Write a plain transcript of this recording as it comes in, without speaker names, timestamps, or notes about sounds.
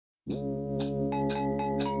Hello,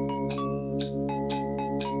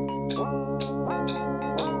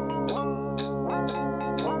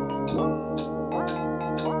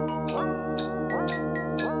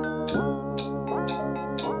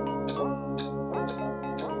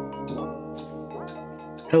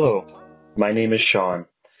 my name is Shawn,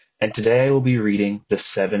 and today I will be reading The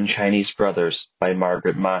Seven Chinese Brothers by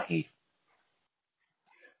Margaret Mahy.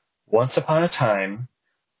 Once upon a time,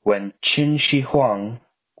 when Qin Shi Huang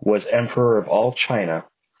was emperor of all China,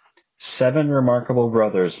 7 remarkable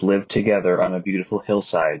brothers lived together on a beautiful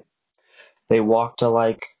hillside. They walked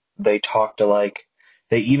alike, they talked alike,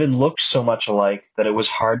 they even looked so much alike that it was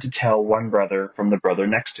hard to tell one brother from the brother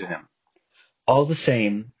next to him. All the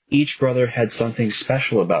same, each brother had something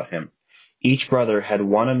special about him. Each brother had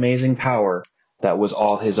one amazing power that was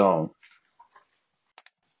all his own.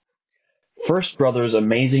 First brother's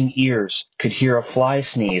amazing ears could hear a fly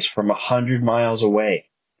sneeze from 100 miles away,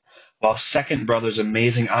 while second brother's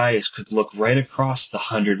amazing eyes could look right across the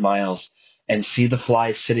 100 miles and see the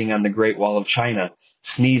fly sitting on the Great Wall of China,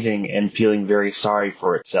 sneezing and feeling very sorry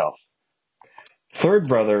for itself. Third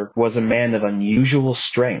brother was a man of unusual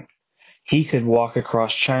strength. He could walk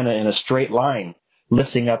across China in a straight line,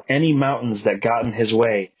 lifting up any mountains that got in his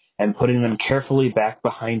way and putting them carefully back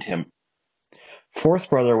behind him. Fourth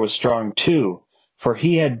brother was strong too, for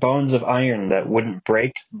he had bones of iron that wouldn't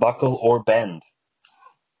break, buckle, or bend.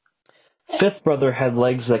 Fifth brother had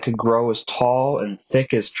legs that could grow as tall and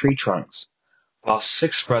thick as tree trunks, while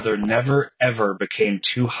sixth brother never ever became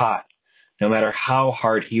too hot, no matter how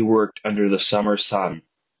hard he worked under the summer sun.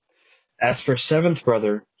 As for seventh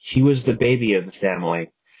brother, he was the baby of the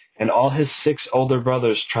family, and all his 6 older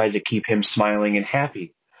brothers tried to keep him smiling and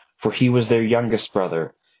happy, for he was their youngest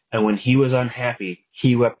brother, and when he was unhappy,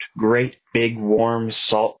 he wept great big warm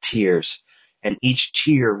salt tears, and each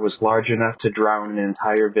tear was large enough to drown an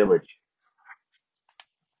entire village.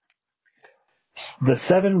 The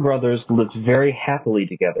 7 brothers lived very happily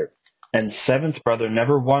together, and seventh brother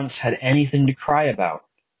never once had anything to cry about.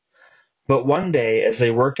 But one day, as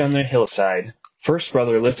they worked on their hillside, first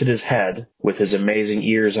brother lifted his head, with his amazing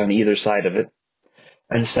ears on either side of it,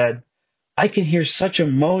 and said, "I can hear such a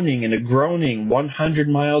moaning and a groaning 100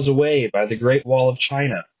 miles away by the Great Wall of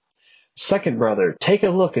China. Second brother, take a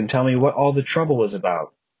look and tell me what all the trouble is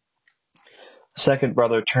about." Second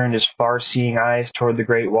brother turned his far-seeing eyes toward the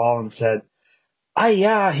Great Wall and said,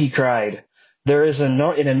 "Ai-ya!" he cried. "There is an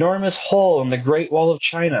enormous hole in the Great Wall of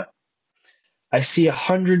China. I see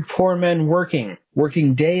 100 poor men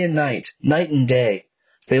working day and night and day.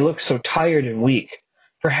 They look so tired and weak.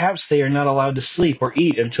 Perhaps they are not allowed to sleep or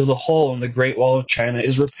eat until the hole in the Great Wall of China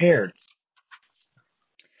is repaired."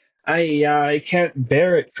 I can't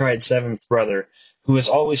bear it," cried seventh brother, who was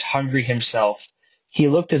always hungry himself. He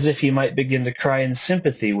looked as if he might begin to cry in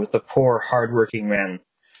sympathy with the poor, hard-working men.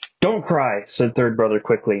 "Don't cry," said third brother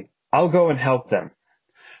quickly. "I'll go and help them."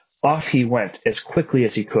 Off he went as quickly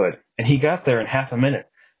as he could, and he got there in half a minute,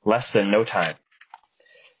 less than no time.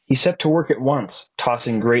 He set to work at once,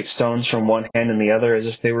 tossing great stones from one hand and the other as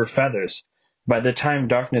if they were feathers. By the time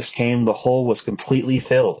darkness came, the hole was completely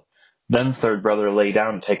filled. Then third brother lay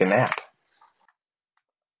down to take a nap.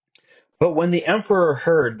 But when the emperor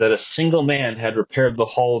heard that a single man had repaired the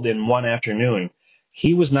hole in one afternoon,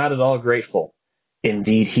 he was not at all grateful.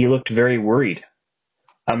 Indeed, he looked very worried.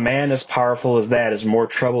 "A man as powerful as that is more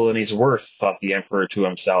trouble than he's worth," thought the emperor to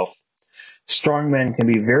himself. "Strong men can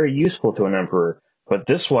be very useful to an emperor, but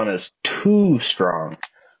this one is too strong.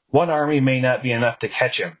 One army may not be enough to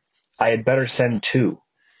catch him. I had better send 2.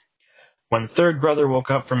 When third brother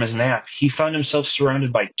woke up from his nap, he found himself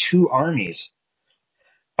surrounded by 2 armies.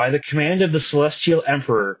 "By the command of the celestial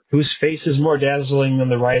emperor, whose face is more dazzling than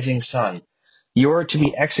the rising sun, you are to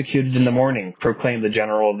be executed in the morning," proclaimed the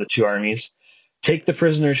general of the 2 armies. "Take the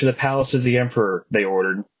prisoner to the palace of the emperor," they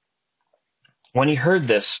ordered. When he heard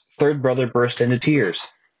this, third brother burst into tears.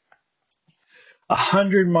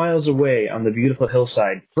 100 miles away on the beautiful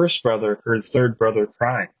hillside, first brother heard third brother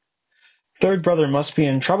crying. "Third brother must be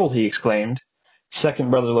in trouble," he exclaimed.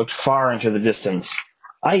 Second brother looked far into the distance.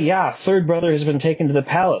 "Ai-ya! Third brother has been taken to the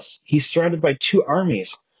palace. He's surrounded by 2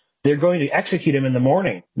 armies. They're going to execute him in the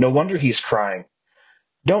morning. No wonder he's crying."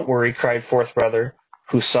 "Don't worry," cried fourth brother,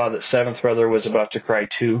 who saw that seventh brother was about to cry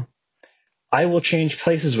too. "I will change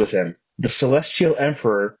places with him. The celestial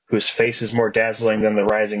emperor, whose face is more dazzling than the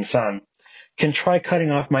rising sun, can try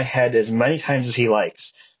cutting off my head as many times as he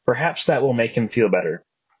likes. Perhaps that will make him feel better."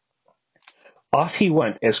 Off he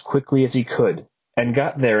went as quickly as he could, and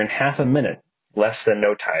got there in half a minute, less than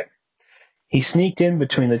no time. He sneaked in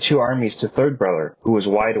between the 2 armies to third brother, who was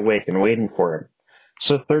wide awake and waiting for him.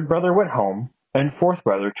 So third brother went home, and fourth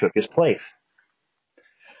brother took his place.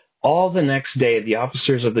 All the next day the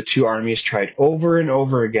officers of the two armies tried over and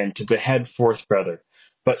over again to behead fourth brother,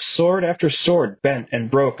 but sword after sword bent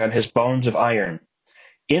and broke on his bones of iron.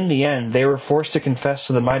 In the end they were forced to confess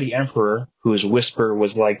to the mighty emperor, whose whisper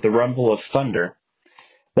was like the rumble of thunder,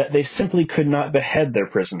 that they simply could not behead their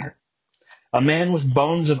prisoner. "A man with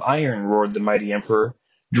bones of iron," roared the mighty emperor.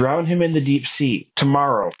 "Drown him in the deep sea,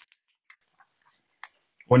 tomorrow."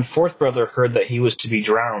 When fourth brother heard that he was to be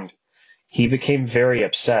drowned, he became very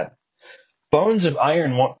upset. "Bones of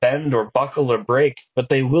iron won't bend or buckle or break, but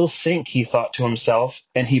they will sink," he thought to himself,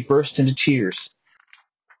 and he burst into tears.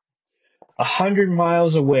 100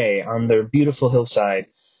 miles away on their beautiful hillside,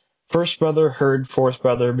 first brother heard fourth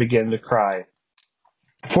brother begin to cry.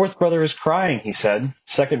 "Fourth brother is crying," he said.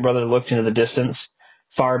 Second brother looked into the distance,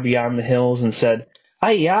 far beyond the hills, and said,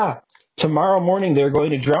 "Ay-ya! Tomorrow morning they are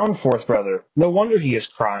going to drown fourth brother. No wonder he is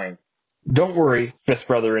crying." "Don't worry," fifth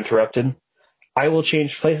brother interrupted. "I will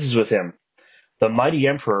change places with him. The mighty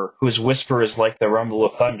emperor, whose whisper is like the rumble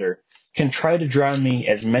of thunder, can try to drown me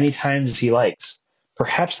as many times as he likes.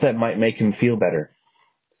 Perhaps that might make him feel better."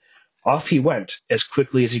 Off he went as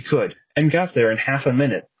quickly as he could, and got there in half a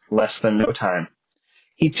minute, less than no time.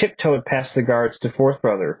 He tiptoed past the guards to fourth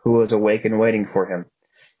brother, who was awake and waiting for him.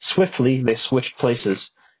 Swiftly they switched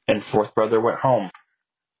places, and fourth brother went home.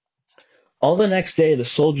 All the next day the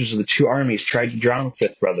soldiers of the two armies tried to drown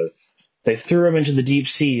fifth brother. They threw him into the deep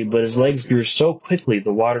sea, but his legs grew so quickly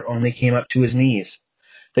the water only came up to his knees.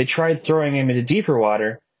 They tried throwing him into deeper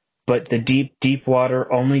water, but the deep, deep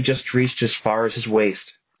water only just reached as far as his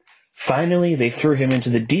waist. Finally they threw him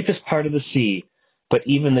into the deepest part of the sea, but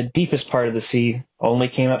even the deepest part of the sea only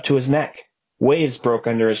came up to his neck. Waves broke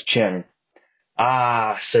under his chin.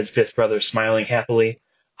 "Ah," said fifth brother, smiling happily,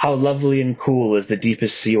 "how lovely and cool is the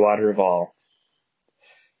deepest sea water of all."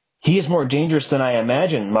 "He is more dangerous than I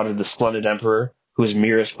imagined," muttered the splendid emperor, whose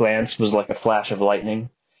merest glance was like a flash of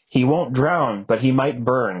lightning. "He won't drown, but he might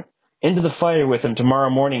burn. Into the fire with him tomorrow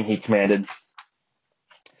morning," he commanded.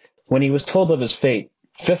 When he was told of his fate,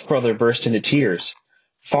 fifth brother burst into tears.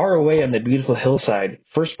 Far away on the beautiful hillside,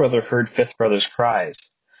 first brother heard fifth brother's cries.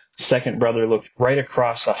 Second brother looked right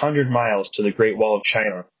across 100 miles to the Great Wall of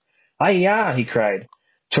China. "Ay-ya!" he cried.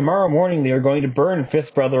 "Tomorrow morning they are going to burn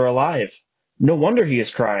fifth brother alive. No wonder he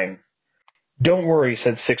is crying." "Don't worry,"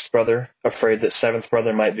 said sixth brother, afraid that seventh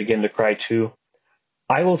brother might begin to cry too.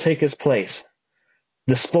 "I will take his place.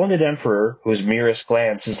 The splendid emperor, whose merest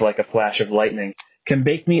glance is like a flash of lightning, can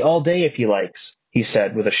bake me all day if he likes," he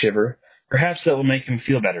said with a shiver. "Perhaps that will make him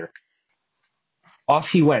feel better."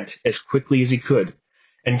 Off he went as quickly as he could,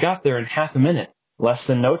 and got there in half a minute, less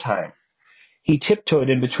than no time. He tiptoed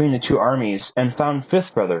in between the two armies, and found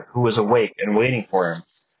fifth brother, who was awake and waiting for him.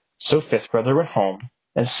 So fifth brother went home,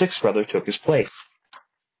 and sixth brother took his place.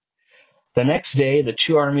 The next day the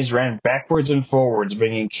two armies ran backwards and forwards,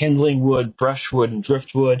 bringing kindling wood, brushwood, and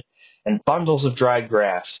driftwood, and bundles of dried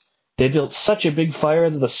grass. They built such a big fire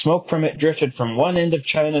that the smoke from it drifted from one end of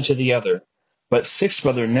China to the other. But sixth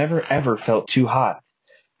brother never ever felt too hot.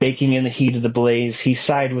 Baking in the heat of the blaze, he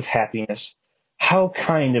sighed with happiness. "How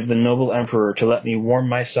kind of the noble emperor to let me warm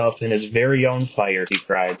myself in his very own fire," he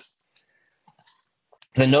cried.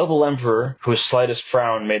 The noble emperor, whose slightest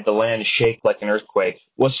frown made the land shake like an earthquake,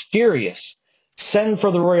 was furious. "Send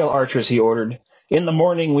for the royal archers," he ordered. "In the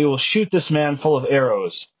morning we will shoot this man full of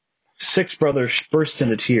arrows." Sixth brother burst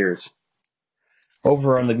into tears.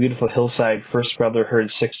 Over on the beautiful hillside, first brother heard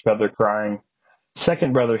sixth brother crying.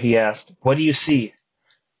 "Second brother," he asked, "what do you see?"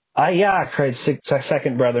 "Ay-ya!" cried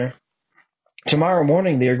second brother. "Tomorrow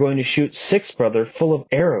morning they are going to shoot sixth brother full of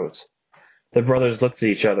arrows." The brothers looked at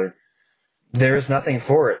each other. "There is nothing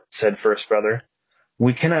for it," said first brother.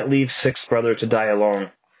 "We cannot leave sixth brother to die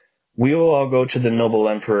alone. We will all go to the noble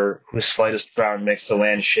emperor, whose slightest frown makes the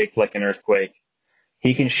land shake like an earthquake.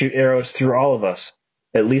 He can shoot arrows through all of us.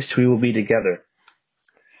 At least we will be together."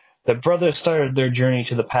 The brothers started their journey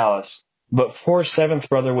to the palace, but poor seventh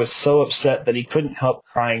brother was so upset that he couldn't help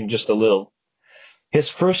crying just a little. His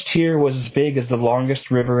first tear was as big as the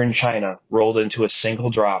longest river in China, rolled into a single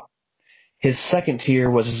drop. His second tear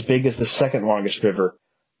was as big as the second longest river.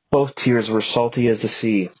 Both tears were salty as the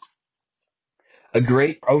sea. A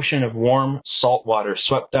great ocean of warm, salt water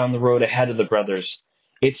swept down the road ahead of the brothers.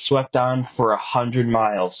 It swept on for 100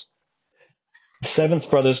 miles. The seventh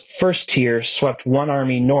brother's first tear swept one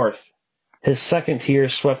army north. His second tear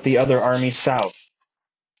swept the other army south.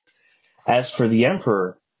 As for the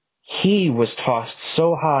emperor, he was tossed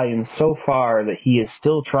so high and so far that he is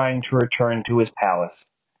still trying to return to his palace.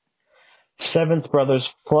 Seventh brother's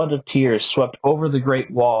flood of tears swept over the Great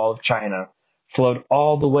Wall of China, flowed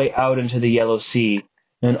all the way out into the yellow sea,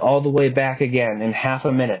 and all the way back again in half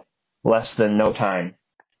a minute, less than no time.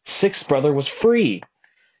 Sixth brother was free!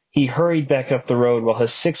 He hurried back up the road while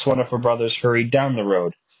his six wonderful brothers hurried down the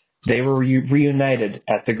road. They were reunited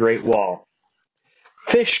at the Great Wall.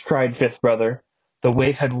 Fish! Cried fifth brother. The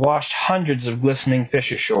wave had washed hundreds of glistening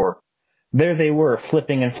fish ashore. There they were,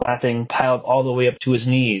 flipping and flapping, piled all the way up to his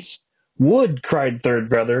knees. Wood! Cried third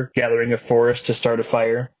brother, gathering a forest to start a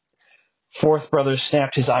fire. Fourth brother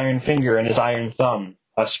snapped his iron finger and his iron thumb.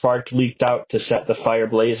 A spark leaped out to set the fire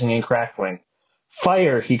blazing and crackling.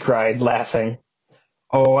 Fire! He cried, laughing.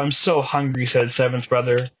 Oh, I'm so hungry, said seventh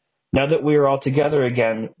brother. Now that we are all together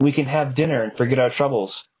again, we can have dinner and forget our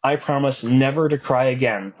troubles. I promise never to cry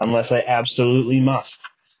again, unless I absolutely must.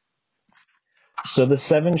 So the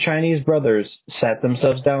seven Chinese brothers sat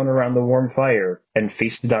themselves down around the warm fire and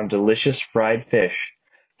feasted on delicious fried fish,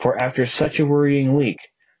 for after such a worrying week,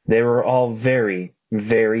 they were all very,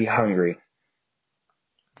 very hungry.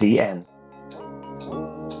 The end.